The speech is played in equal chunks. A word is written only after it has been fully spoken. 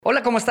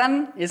Hola, ¿cómo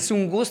están? Es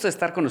un gusto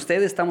estar con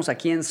ustedes. Estamos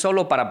aquí en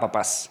Solo para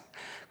Papás.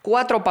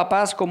 4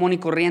 papás común y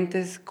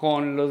corrientes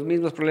con los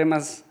mismos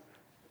problemas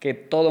que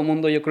todo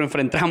mundo yo creo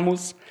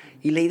enfrentamos.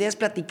 Y la idea es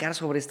platicar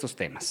sobre estos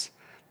temas.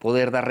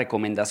 Poder dar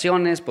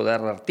recomendaciones,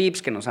 poder dar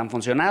tips que nos han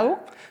funcionado,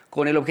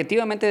 con el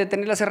objetivo de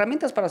tener las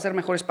herramientas para ser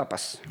mejores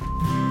papás.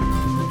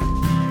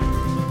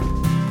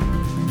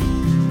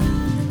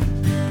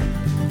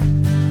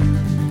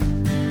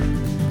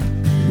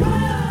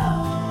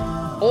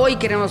 Hoy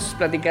queremos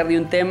platicar de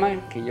un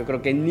tema que yo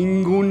creo que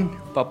ningún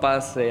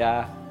papá se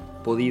ha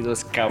podido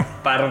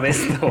escapar de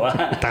esto.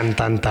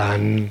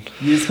 Tan.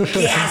 Y es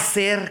qué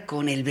hacer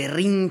con el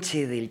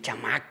berrinche del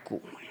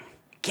chamaco.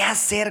 ¿Qué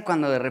hacer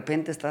cuando de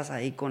repente estás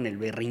ahí con el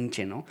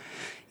berrinche, no?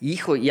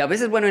 Hijo, y a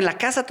veces, bueno, en la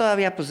casa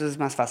todavía pues es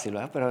más fácil,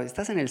 ¿verdad? Pero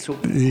estás en el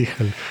súper.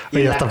 Híjole.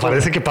 Oye, hasta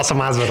parece que pasa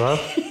más, ¿verdad?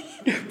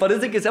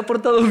 Parece que se ha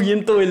portado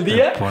bien todo el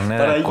día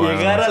para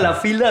llegar a la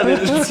fila del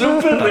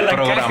súper de la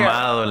caja.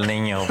 Programado el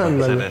niño para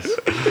hacer eso.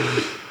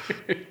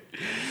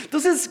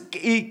 Entonces,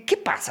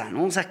 ¿qué pasa,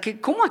 no? O sea,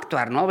 ¿cómo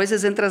actuar, no? A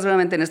veces entras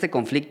obviamente en este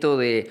conflicto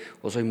de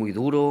o soy muy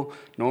duro,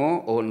 ¿no?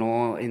 O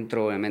no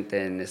entro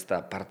obviamente en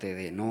esta parte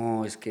de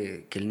no, es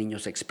que el niño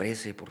se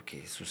exprese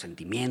porque es su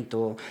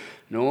sentimiento,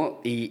 ¿no?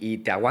 Y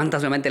te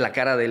aguantas obviamente la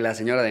cara de la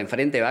señora de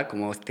enfrente, ¿va?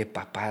 Como este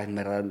papá, en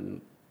verdad,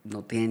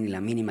 no tiene ni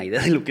la mínima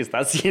idea de lo que está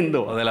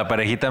haciendo. O de la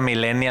parejita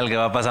millennial que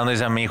va pasando y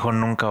dice, mi hijo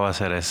nunca va a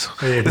hacer eso.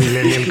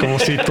 Millennial, como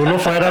si tú no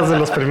fueras de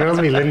los primeros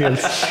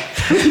millennials.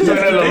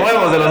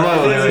 Bueno, de los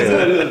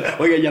nuevos.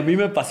 Oiga, y a mí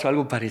me pasó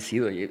algo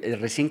parecido.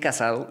 Recién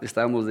casado,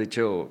 estábamos de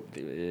hecho,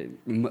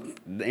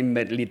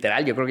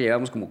 literal, yo creo que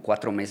llevábamos como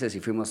 4 meses y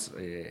fuimos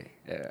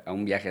a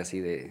un viaje así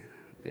de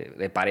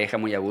pareja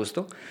muy a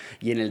gusto,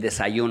 y en el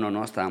desayuno,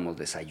 ¿no? Estábamos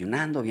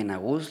desayunando bien a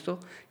gusto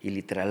y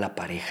literal la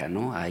pareja,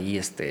 ¿no?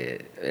 Ahí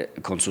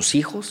con sus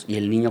hijos y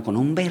el niño con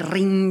un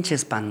berrinche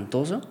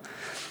espantoso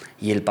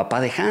y el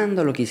papá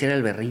dejando lo que hiciera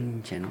el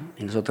berrinche, ¿no?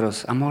 Y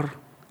nosotros, amor,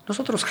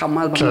 nosotros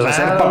jamás vamos a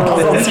ser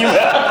papás.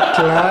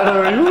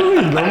 Claro,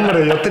 uy, no,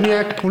 hombre, yo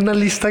tenía una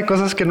lista de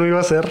cosas que no iba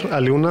a hacer,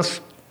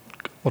 algunas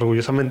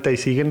orgullosamente ahí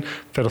siguen,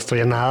 pero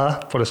estoy a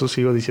nada, por eso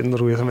sigo diciendo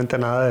orgullosamente a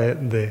nada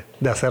de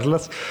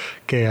hacerlas,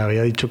 que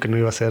había dicho que no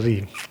iba a hacer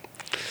y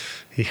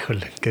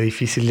híjole, qué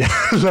difícil ya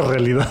la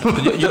realidad.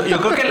 Yo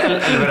creo que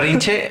el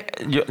berrinche,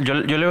 yo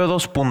le veo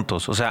 2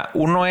 puntos. O sea,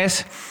 uno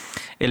es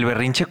el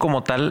berrinche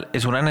como tal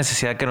es una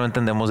necesidad que no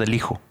entendemos del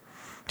hijo.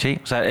 Sí,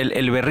 o sea,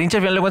 el berrinche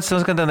al final de cuentas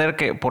tenemos que entender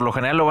que por lo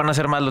general lo van a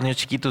hacer más los niños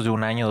chiquitos de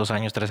 1 año, 2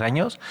 años, 3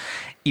 años,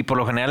 y por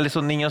lo general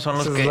esos niños son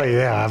los esa que... es la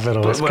idea,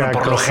 pero pues, es bueno,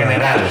 por cosa. lo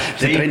general.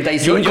 De ¿sí?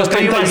 35, yo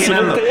estoy 37.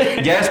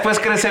 imaginando. Ya después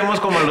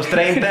crecemos como a los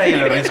 30 y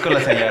el berrinche con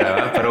la señora,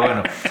 ¿verdad? Pero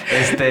bueno,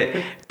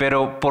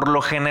 pero por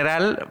lo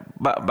general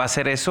va a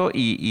ser eso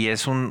y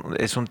es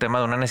un tema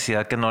de una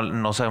necesidad que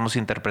no sabemos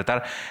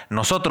interpretar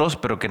nosotros,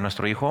 pero que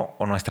nuestro hijo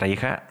o nuestra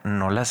hija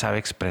no la sabe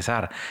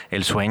expresar.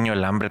 El sueño,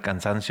 el hambre, el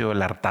cansancio,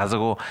 el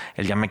hartazgo,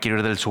 el ya me quiero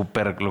ir del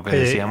súper, lo que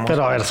decíamos.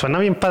 Pero a ver, suena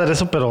bien padre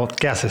eso, pero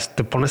 ¿qué haces?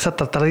 ¿Te pones a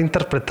tratar de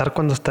interpretar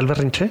cuando está el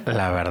berrinche?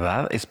 La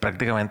verdad es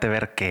prácticamente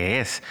ver qué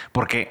es,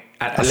 porque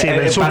así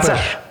en el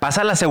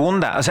pasa la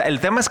segunda. O sea,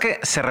 el tema es que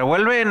se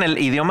revuelve en el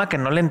idioma que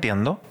no le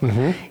entiendo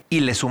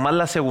y le sumas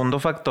la segundo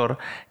factor,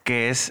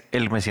 que es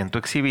el me siento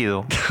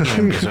exhibido y me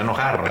empiezo a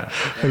enojar. ¿Verdad?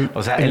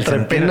 O sea,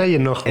 entre pena y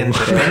enojo.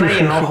 Entre pena y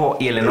enojo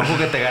y el enojo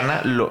que te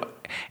gana,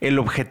 el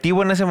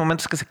objetivo en ese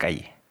momento es que se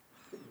calle.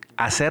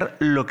 Hacer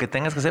lo que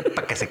tengas que hacer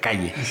para que se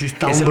calle. Si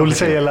está un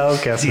dulce y helado,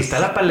 ¿qué haces? Si está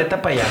la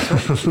paleta payaso,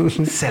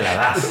 se la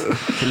das.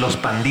 Los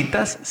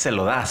panditas, se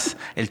lo das.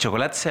 El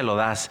chocolate, se lo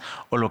das.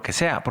 O lo que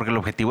sea. Porque el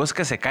objetivo es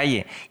que se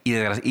calle.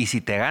 Y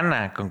si te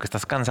gana con que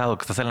estás cansado,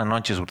 que estás en la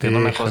noche surtiendo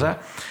una cosa,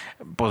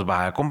 pues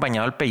va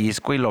acompañado el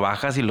pellizco y lo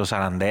bajas y lo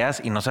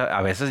zarandeas. Y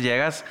a veces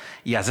llegas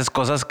y haces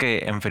cosas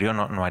que en frío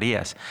no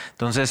harías.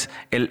 Entonces,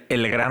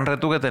 el gran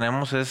reto que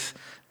tenemos es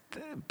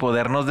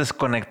podernos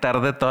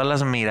desconectar de todas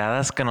las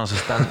miradas que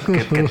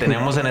que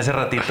tenemos en ese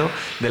ratito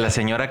de la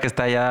señora que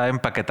está ya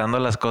empaquetando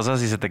las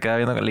cosas y se te queda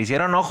viendo que le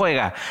hicieron ojo,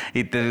 oiga,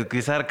 y te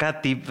quise dar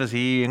cada tip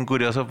así bien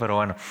curioso, pero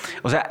bueno,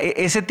 o sea,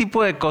 ese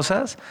tipo de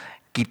cosas,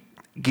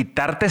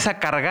 quitarte esa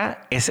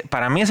carga,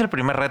 para mí es el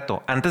primer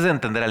reto, antes de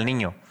entender al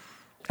niño.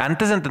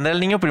 Antes de entender al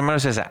niño, primero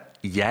es esa,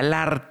 y ya el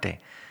arte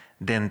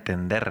de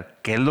entender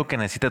qué es lo que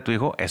necesita tu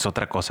hijo es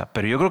otra cosa.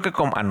 Pero yo creo que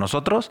como a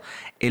nosotros,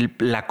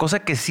 la cosa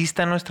que sí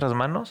está en nuestras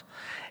manos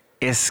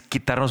es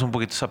quitarnos un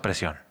poquito esa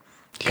presión.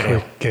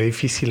 Creo. Qué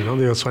difícil, ¿no?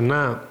 Digo,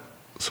 suena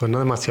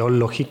demasiado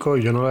lógico.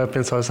 Yo no lo había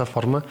pensado de esa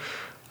forma,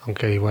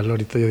 aunque igual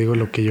ahorita yo digo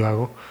lo que yo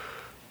hago.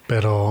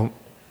 Pero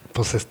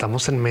pues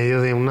estamos en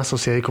medio de una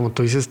sociedad y como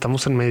tú dices,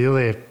 estamos en medio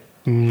de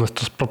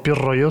nuestros propios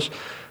rollos.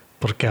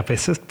 Porque a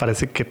veces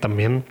parece que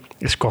también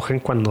escogen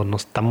cuando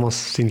nos estamos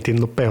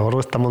sintiendo peor o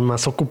estamos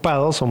más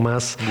ocupados o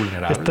más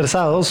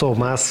estresados o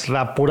más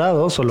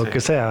apurados o lo que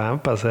sea, ¿eh?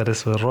 Para hacer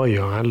ese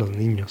rollo a los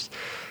niños.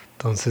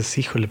 Entonces,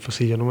 híjole, pues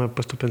sí, yo no me he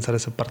puesto a pensar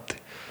esa parte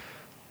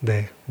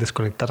de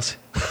desconectarse.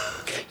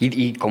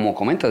 Y como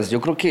comentas, yo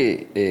creo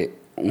que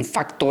un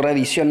factor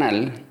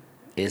adicional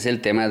es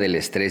el tema del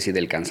estrés y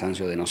del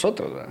cansancio de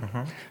nosotros,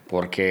 ¿verdad?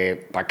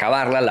 Porque para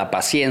acabarla, la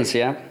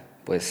paciencia,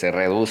 pues se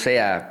reduce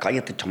a,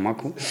 cállate,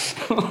 chamaco,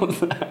 o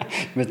sea,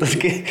 me estás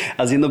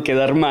haciendo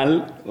quedar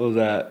mal, o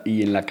sea,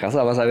 y en la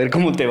casa vas a ver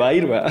cómo te va a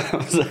ir, ¿verdad?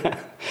 O sea,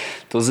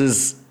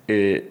 entonces,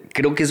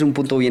 creo que es un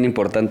punto bien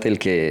importante el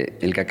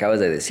que acabas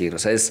de decir, o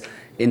sea, es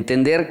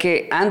entender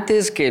que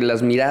antes que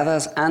las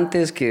miradas,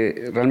 antes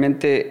que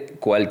realmente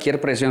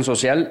cualquier presión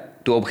social,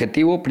 tu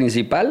objetivo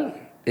principal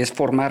es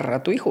formar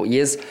a tu hijo y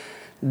es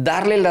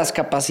darle las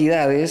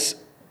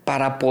capacidades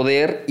para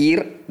poder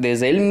ir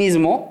desde él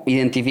mismo,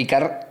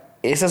 identificar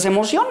esas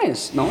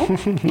emociones, ¿no?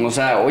 O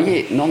sea,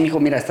 oye, no, mijo,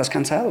 mira, estás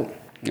cansado,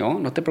 ¿no?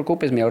 No te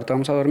preocupes, mira, ahorita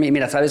vamos a dormir.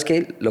 Mira, ¿sabes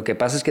qué? Lo que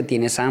pasa es que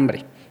tienes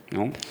hambre,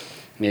 ¿no?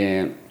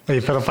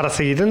 Oye, pero para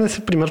seguir en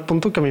ese primer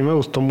punto que a mí me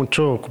gustó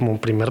mucho como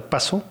primer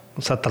paso,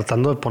 o sea,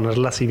 tratando de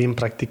ponerla así bien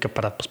práctica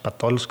para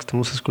todos los que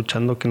estamos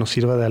escuchando que nos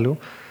sirva de algo,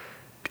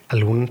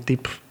 ¿algún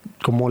tip?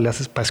 ¿Cómo le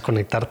haces para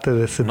desconectarte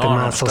de ese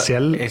tema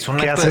social?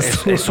 ¿Qué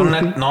haces?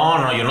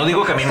 No, yo no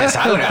digo que a mí me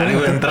salga,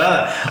 digo de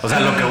entrada. O sea,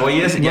 lo que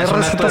voy es, ya es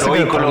un acto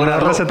heroico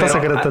lograrlo, receta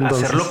secreta,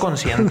 entonces. Hacerlo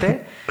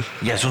consciente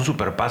ya es un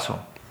super paso.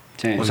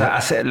 Sí, o sea,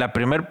 el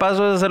primer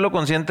paso es hacerlo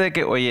consciente de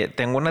que, oye,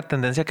 tengo una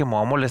tendencia que me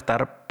va a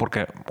molestar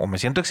porque o me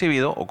siento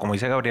exhibido o como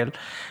dice Gabriel,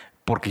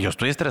 porque yo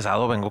estoy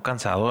estresado, vengo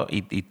cansado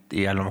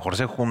y a lo mejor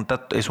se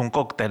junta, es un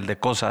cóctel de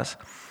cosas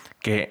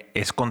que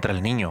es contra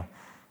el niño.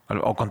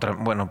 O contra,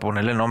 bueno,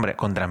 ponerle nombre,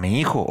 contra mi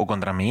hijo o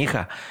contra mi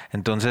hija.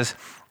 Entonces,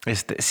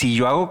 si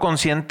yo hago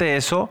consciente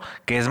eso,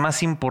 que es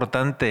más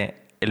importante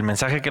el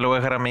mensaje que le voy a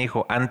dejar a mi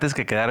hijo antes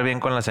que quedar bien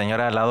con la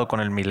señora al lado, con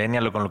el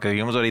millennial o con lo que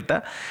vivimos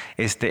ahorita,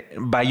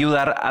 va a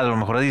ayudar a lo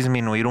mejor a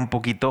disminuir un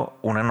poquito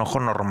un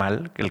enojo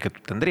normal que el que tú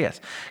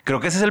tendrías.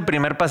 Creo que ese es el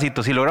primer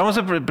pasito. Si logramos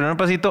el primer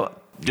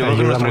pasito, yo creo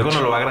que nuestro hijo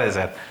nos lo va a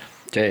agradecer.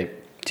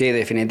 Sí,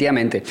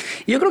 definitivamente.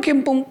 Y yo creo que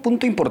un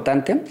punto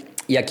importante,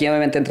 y aquí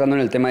obviamente entrando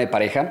en el tema de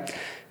pareja,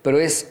 pero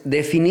es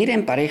definir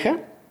en pareja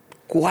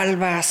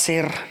cuál va a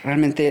ser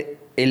realmente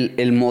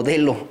el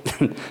modelo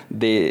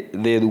de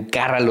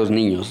educar a los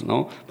niños,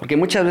 ¿no? Porque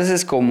muchas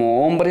veces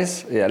como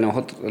hombres, a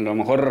lo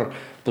mejor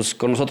pues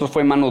con nosotros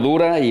fue mano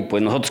dura y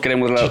pues nosotros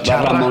queremos la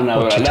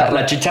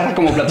chicharra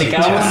como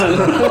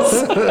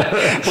platicábamos.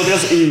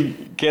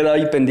 Y queda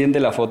ahí pendiente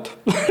la foto.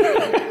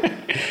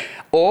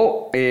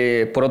 O,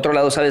 por otro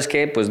lado, ¿sabes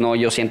qué? Pues no,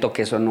 yo siento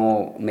que eso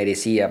no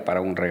merecía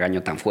para un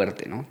regaño tan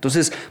fuerte, ¿no?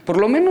 Entonces, por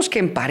lo menos que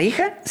en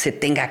pareja se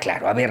tenga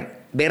claro. A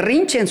ver,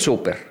 berrinche en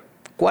súper.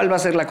 ¿Cuál va a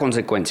ser la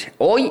consecuencia?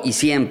 Hoy y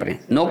siempre.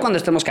 No cuando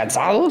estemos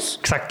cansados.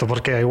 Exacto,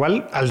 porque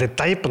igual al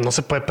detalle pues no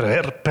se puede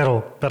prever,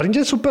 pero berrinche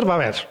en súper va a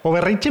haber. O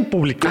berrinche en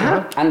público. Ajá,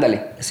 ¿no?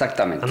 Ándale,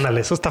 exactamente.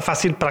 Ándale, eso está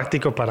fácil,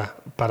 práctico para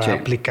sí.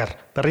 Aplicar.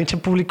 Berrinche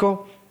en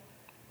público,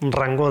 un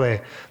rango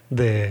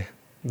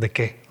 ¿de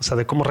qué? O sea,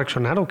 ¿de cómo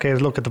reaccionar o qué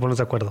es lo que te pones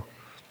de acuerdo?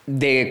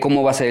 De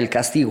cómo va a ser el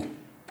castigo.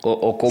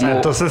 O cómo... O sea,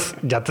 entonces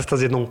ya te estás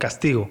yendo un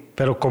castigo.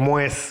 Pero ¿cómo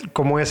es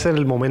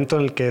el momento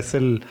en el que es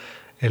el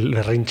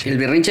berrinche? El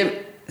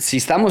berrinche, si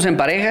estamos en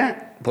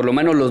pareja, por lo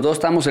menos los dos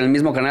estamos en el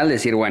mismo canal,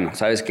 decir, bueno,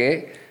 ¿sabes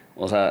qué?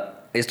 O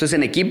sea, esto es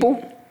en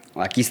equipo,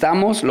 aquí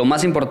estamos. Lo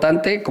más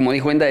importante, como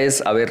dijo Enda,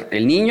 es, a ver,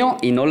 el niño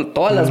y no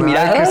todas las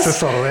miradas. Que se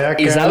sordea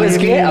y ¿sabes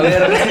qué? A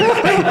ver,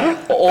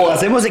 o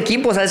hacemos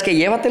equipo, ¿sabes qué?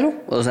 Llévatelo.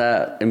 O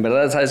sea, en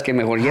verdad, ¿sabes qué?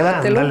 Mejor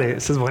llévatelo. Dale,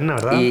 esa es buena,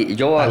 ¿verdad? Y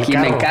yo aquí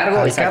me encargo.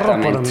 Al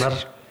carro por andar.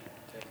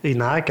 Y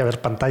nada que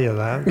haber pantalla,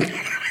 ¿verdad?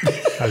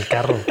 Al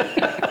carro.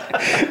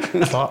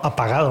 Todo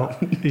apagado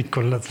y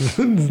con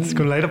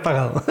el aire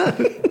apagado.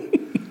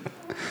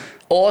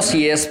 O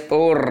si es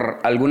por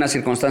alguna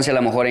circunstancia, a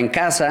lo mejor en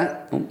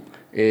casa, ¿no?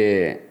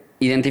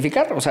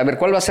 Identificar, o sea, ver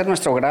cuál va a ser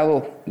nuestro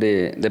grado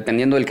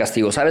dependiendo del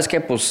castigo. ¿Sabes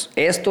qué? Pues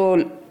esto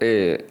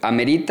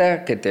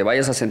amerita que te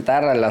vayas a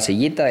sentar a la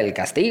sillita del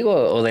castigo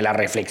o de la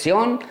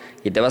reflexión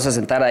y te vas a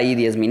sentar ahí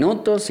 10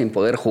 minutos sin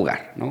poder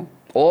jugar, ¿no?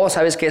 O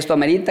sabes que esto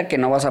amerita que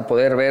no vas a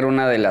poder ver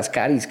una de las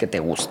caries que te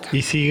gusta.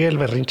 ¿Y sigue el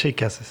berrinche y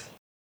qué haces?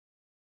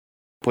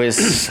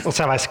 Pues... O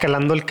sea, ¿va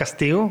escalando el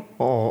castigo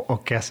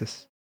o qué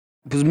haces?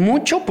 Pues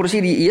mucho, por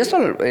decir, y esto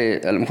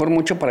a lo mejor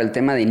mucho para el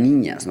tema de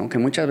niñas, ¿no? Que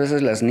muchas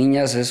veces las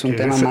niñas es un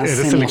tema más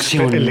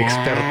emocional. El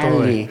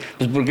experto de...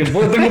 Pues porque tengo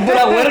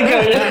pura huerca,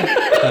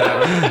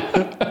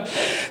 ¿verdad?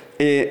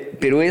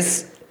 Pero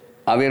es...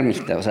 A ver,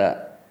 mijita, o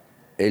sea,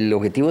 el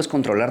objetivo es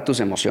controlar tus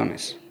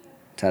emociones.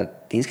 O sea,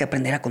 tienes que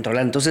aprender a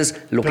controlar.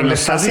 Entonces, lo que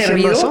nos ha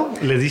servido... Eso?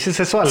 ¿Le dices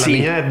eso a la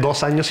niña de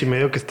 2 años y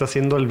medio que está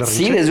haciendo el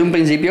berrinche? Sí, desde un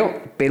principio,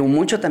 pero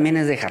mucho también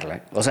es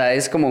dejarla. O sea,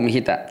 es como,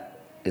 mijita...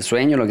 Es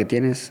sueño lo que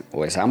tienes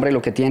o es hambre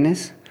lo que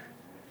tienes.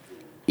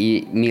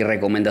 Y mi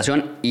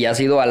recomendación, y ha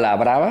sido a la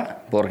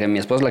brava, porque mi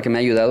esposa es la que me ha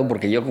ayudado,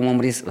 porque yo como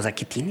hombre, o sea,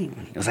 ¿qué tiene?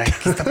 O sea,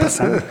 ¿qué está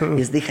pasando?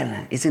 Es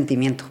déjala, es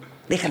sentimiento,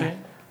 déjala. Sí.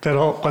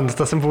 Pero cuando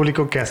estás en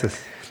público, ¿qué haces?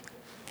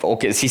 O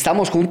que si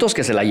estamos juntos,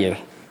 que se la lleve.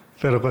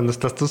 Pero cuando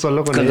estás tú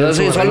solo con ella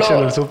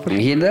en el súper.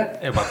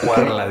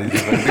 Evacuarla.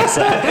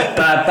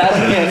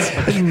 Tratar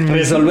de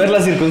resolver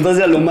las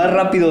circunstancias lo más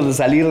rápido de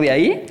salir de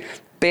ahí,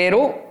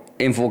 pero...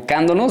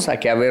 enfocándonos a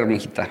que, a ver,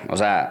 mijita, o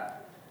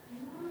sea,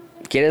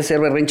 quieres hacer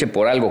berrinche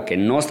por algo que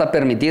no está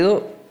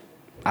permitido,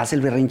 haz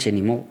el berrinche,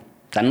 ni modo.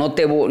 O sea, no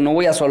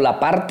voy a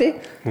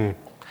solaparte.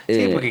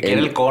 Sí, porque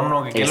quiere el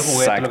cono, que quiere el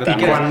juguete. Lo que tú ¿Y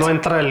quieras. cuándo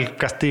entra el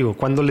castigo?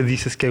 ¿Cuándo le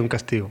dices que hay un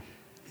castigo?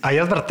 ¿Hay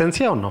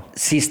advertencia o no?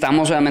 Sí,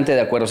 estamos obviamente de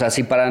acuerdo. O sea,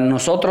 si para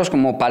nosotros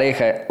como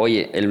pareja,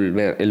 oye,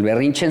 el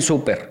berrinche en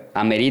súper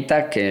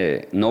amerita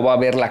que no va a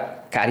haber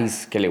la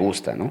caris que le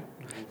gusta, ¿no?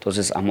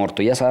 Entonces, amor,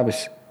 tú ya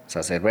sabes, o sea,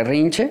 hacer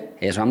berrinche,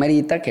 eso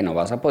amerita que no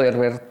vas a poder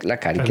ver la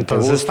caris que te gusta.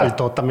 Entonces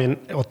faltó también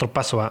otro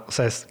paso, ¿va? O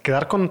sea, es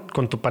quedar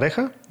con tu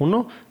pareja,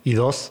 1, y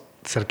 2,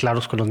 ser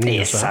claros con los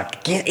niños. Exacto.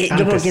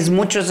 Yo creo que es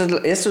mucho, eso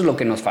es lo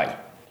que nos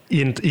falla.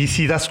 Y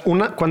si das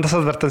una, ¿cuántas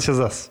advertencias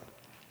das?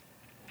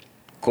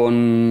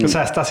 O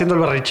sea, está haciendo el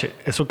berrinche.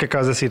 Eso que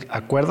acabas de decir,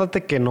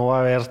 acuérdate que no va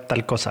a haber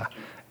tal cosa.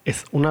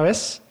 ¿Es una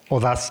vez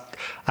o das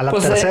a la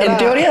tercera? En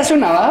teoría es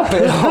una va,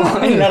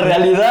 pero en la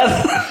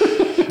realidad...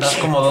 Das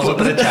como 2 o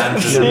 3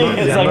 chances. Sí,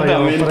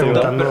 exactamente.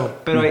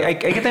 Pero hay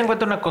que tener en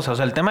cuenta una cosa. O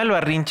sea, el tema del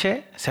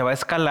berrinche se va a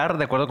escalar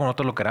de acuerdo con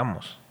nosotros lo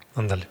queramos.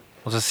 Ándale.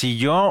 O sea, si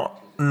yo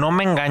no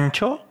me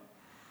engancho,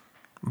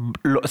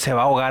 se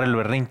va a ahogar el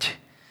berrinche.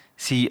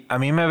 Si a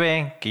mí me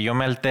ve que yo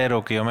me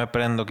altero, que yo me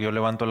prendo, que yo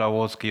levanto la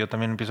voz, que yo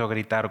también empiezo a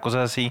gritar,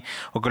 cosas así,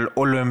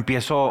 o lo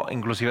empiezo,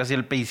 inclusive así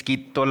el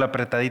pellizquito, la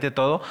apretadita y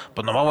todo,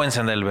 pues no me voy a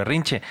encender el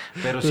berrinche.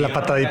 Pero si la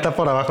patadita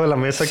por abajo de la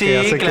mesa sí, que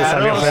hace que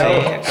salga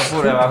feo. Sí, acá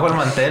por debajo del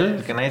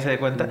mantel, que nadie se dé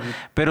cuenta.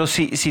 Pero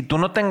si tú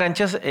no te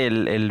enganchas,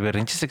 el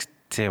berrinche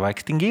se va a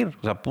extinguir.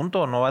 O sea,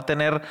 punto. No va a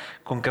tener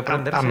con qué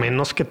prenderse. A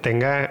menos que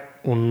tenga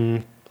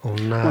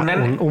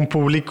un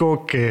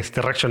público que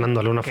esté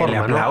reaccionando de alguna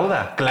forma, le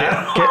aplauda, ¿no?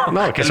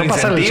 claro. Que eso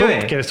pasa en el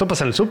súper, que esto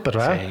pasa en el súper,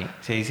 ¿verdad?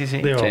 Sí.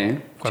 Digo,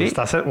 cuando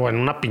estás o en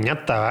una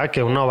piñata, ¿verdad?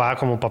 Que uno va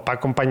como papá a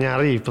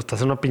acompañar y pues estás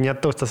en una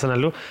piñata o estás en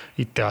algo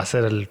y te va a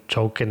hacer el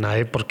show que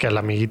nadie porque al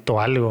amiguito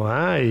algo,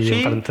 ¿ah? Y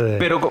enfrente de...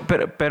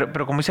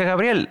 Pero como dice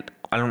Gabriel,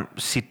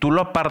 si tú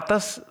lo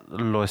apartas,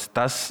 lo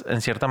estás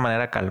en cierta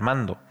manera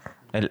calmando.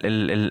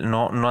 El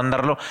no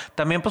andarlo.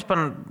 También, pues,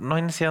 no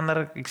hay necesidad de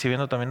andar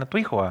exhibiendo también a tu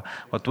hijo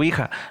o a tu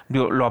hija.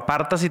 Digo, lo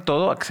apartas y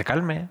todo a que se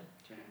calme.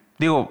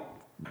 Digo,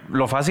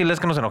 lo fácil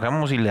es que nos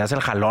enojemos y le das el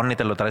jalón y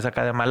te lo traes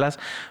acá de malas.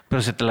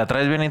 Pero si te la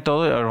traes bien y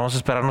todo, vamos a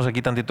esperarnos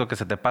aquí tantito que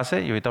se te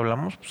pase y ahorita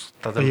hablamos, pues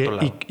estás del otro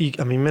lado.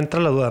 Y a mí me entra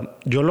la duda.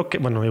 Yo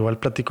igual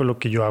platico lo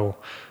que yo hago.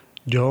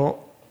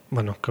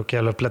 Creo que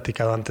ya lo he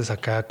platicado antes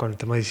acá con el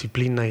tema de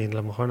disciplina y a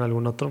lo mejor en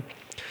algún otro.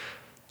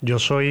 Yo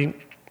soy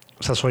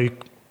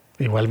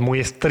igual muy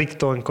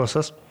estricto en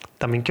cosas.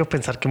 También quiero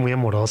pensar que muy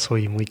amoroso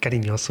y muy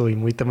cariñoso y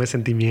muy tema de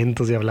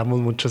sentimientos y hablamos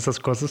mucho de esas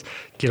cosas.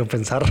 Quiero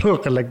pensar,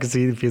 ojalá que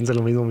sí piensen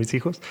lo mismo mis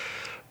hijos.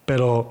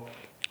 Pero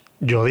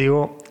yo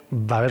digo,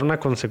 va a haber una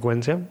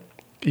consecuencia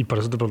y por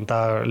eso te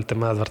preguntaba el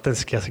tema de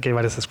advertencias, que ya sé que hay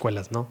varias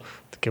escuelas, ¿no?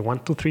 Que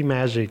 1, 2, 3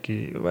 Magic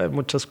y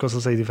muchas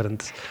cosas ahí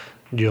diferentes.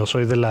 Yo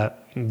soy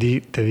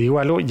te digo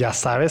algo, ya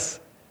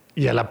sabes,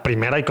 y a la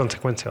primera hay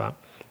consecuencia, ¿va?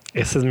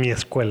 Esa es mi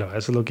escuela, ¿va?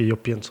 Eso es lo que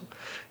yo pienso.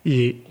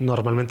 Y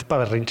normalmente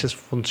para berrinches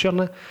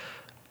funciona.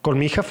 Con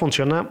mi hija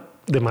funciona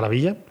de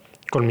maravilla.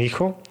 Con mi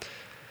hijo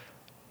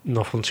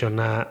no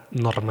funciona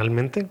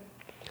normalmente.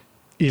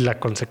 Y la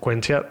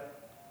consecuencia,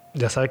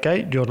 ya sabe que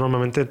hay. Yo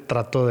normalmente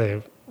trato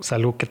de... O sea,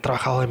 algo que he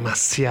trabajado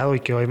demasiado y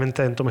que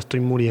obviamente adentro me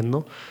estoy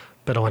muriendo.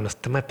 Pero bueno, es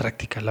tema de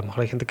práctica. A lo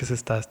mejor hay gente que se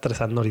está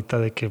estresando ahorita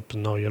de que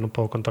pues no, yo no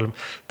puedo controlar.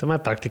 Tema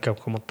de práctica,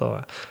 como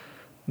todo.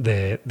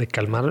 De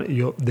calmar.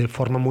 Yo de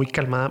forma muy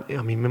calmada,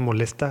 a mí me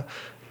molesta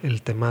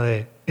el tema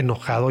de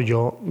enojado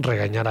yo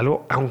regañar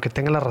algo, aunque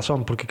tenga la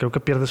razón, porque creo que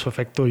pierde su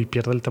efecto y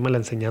pierde el tema de la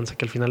enseñanza,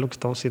 que al final lo que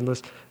estamos haciendo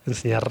es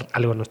enseñar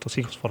algo a nuestros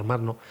hijos, formar,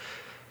 ¿no?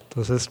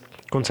 Entonces,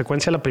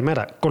 consecuencia la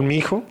primera. Con mi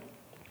hijo,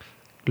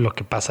 lo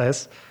que pasa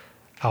es,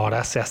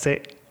 ahora se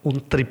hace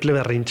un triple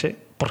berrinche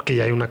porque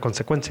ya hay una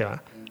consecuencia,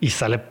 ¿va? Y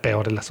sale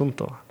peor el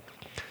asunto, ¿va?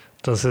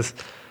 Entonces,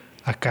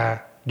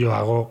 acá yo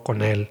hago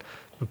con él,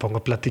 me pongo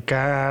a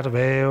platicar,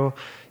 veo,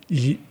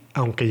 y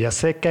aunque ya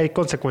sé que hay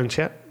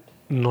consecuencia,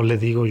 no le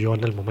digo yo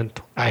en el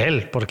momento a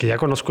él, porque ya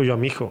conozco yo a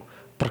mi hijo,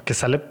 porque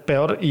sale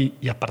peor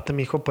y aparte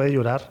mi hijo puede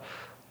llorar,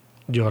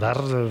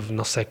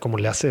 no sé cómo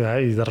le hace, ¿verdad?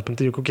 Y de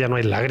repente yo creo que ya no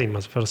hay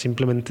lágrimas, pero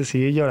simplemente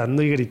sigue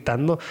llorando y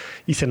gritando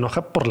y se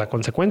enoja por la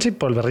consecuencia y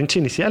por el berrinche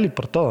inicial y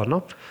por todo,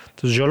 ¿no?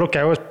 Entonces yo lo que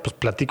hago es, pues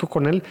platico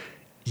con él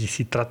y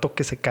si trato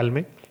que se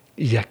calme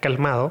y ya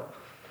calmado,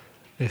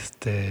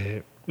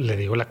 le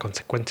digo la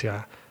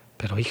consecuencia.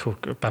 Pero hijo,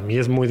 para mí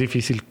es muy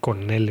difícil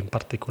con él en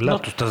particular. No,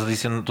 tú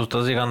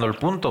estás llegando al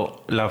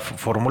punto. La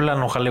fórmula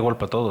no jala igual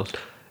para todos.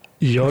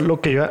 Y yo a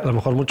lo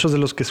mejor muchos de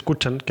los que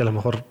escuchan, que a lo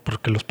mejor,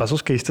 porque los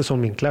pasos que diste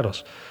son bien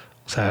claros.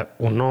 O sea,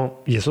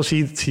 y eso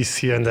sí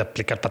deben de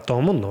aplicar para todo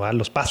el mundo, ¿verdad?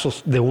 Los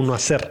pasos de uno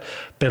hacer.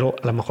 Pero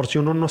a lo mejor si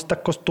uno no está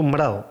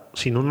acostumbrado,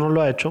 si uno no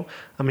lo ha hecho,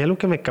 a mí algo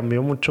que me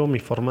cambió mucho mi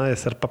forma de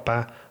ser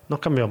papá,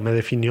 me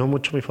definió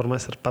mucho mi forma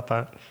de ser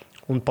papá.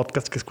 Un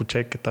podcast que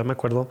escuché, que todavía me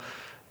acuerdo,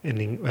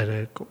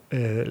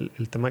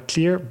 el tema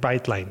Clear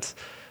Bright Lines,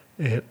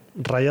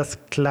 rayas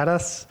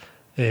claras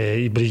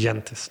y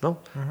brillantes,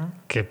 ¿no? Uh-huh.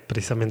 Que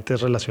precisamente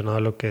es relacionado a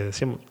lo que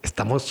decíamos.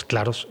 Estamos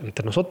claros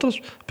entre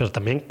nosotros, pero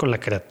también con la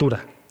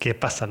criatura. qué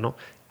pasa, ¿no?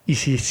 Y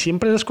si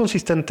siempre eres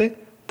consistente,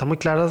 está muy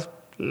claro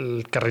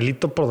el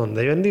carrilito por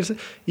donde deben irse.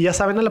 Y ya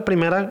saben a la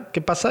primera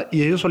qué pasa.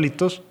 Y ellos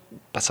solitos,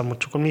 pasa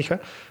mucho con mi hija,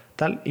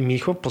 tal. Y mi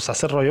hijo pues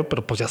hace rollo,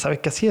 pero pues ya sabe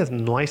que así es.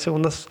 No hay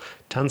segundas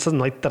chances,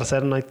 no hay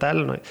tercera, no hay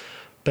tal. No hay...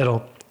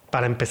 Pero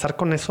para empezar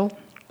con eso,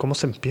 ¿cómo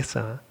se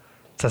empieza?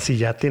 O sea, si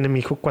ya tiene mi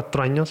hijo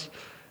 4 años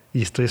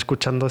y estoy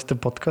escuchando este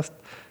podcast,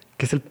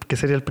 ¿qué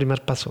sería el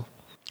primer paso?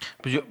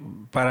 Pues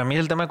para mí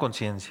el tema de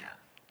conciencia.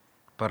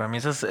 Para mí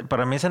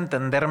es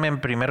entenderme en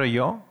primero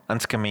yo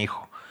antes que mi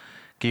hijo.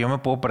 Que yo me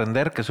puedo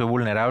aprender, que soy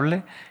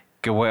vulnerable,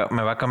 que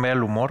me va a cambiar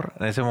el humor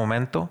en ese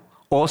momento.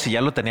 O si ya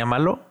lo tenía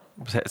malo,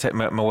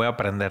 me voy a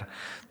aprender.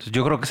 Entonces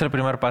yo creo que es el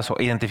primer paso.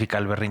 Identificar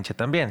el berrinche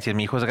también. Si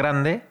mi hijo es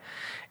grande,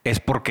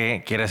 es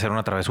porque quiere hacer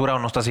una travesura o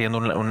no está siguiendo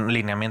un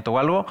lineamiento o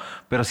algo.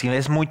 Pero si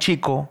es muy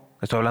chico,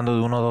 estoy hablando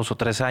de 1, 2 o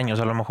 3 años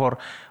a lo mejor.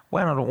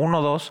 Bueno, 1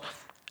 o 2...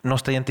 no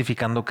está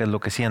identificando qué es lo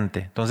que siente.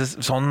 Entonces,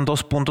 son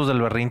 2 puntos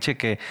del berrinche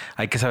que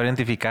hay que saber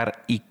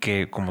identificar y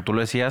que, como tú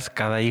lo decías,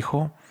 cada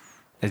hijo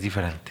es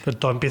diferente. Pero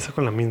todo empieza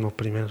con la misma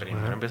primero.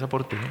 Primero empieza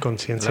por ti.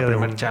 Conciencia de de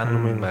primer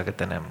chamba que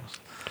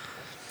tenemos.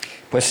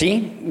 Pues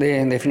sí,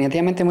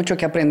 definitivamente mucho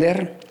que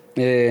aprender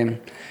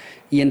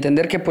y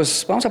entender que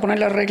pues vamos a poner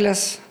las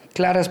reglas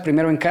claras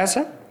primero en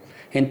casa,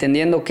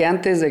 entendiendo que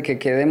antes de que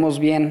quedemos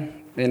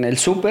bien en el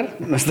súper,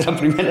 nuestra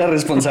primera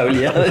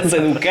responsabilidad es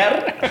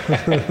educar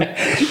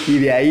y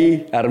de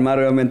ahí armar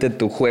realmente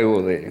tu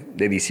juego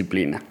de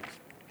disciplina.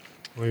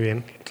 Muy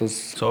bien.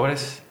 Entonces,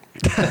 Sobres.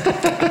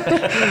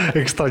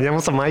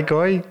 Extrañamos a Mike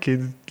hoy,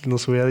 que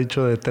nos hubiera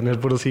dicho de tener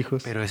puros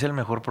hijos. Pero es el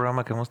mejor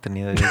programa que hemos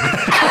tenido.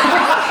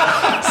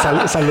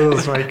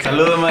 Saludos, Mike.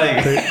 Saludos,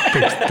 Mike.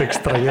 Te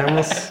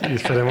extrañamos y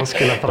esperemos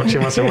que la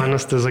próxima semana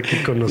estés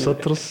aquí con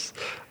nosotros.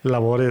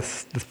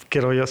 Labores,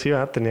 quiero yo sí,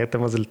 tenía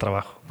temas del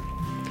trabajo.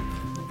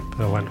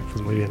 Pero bueno,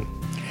 pues muy bien.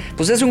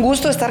 pues es un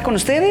gusto estar con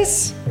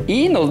ustedes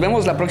y nos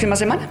vemos la próxima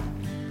semana.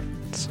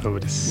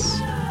 Sobres.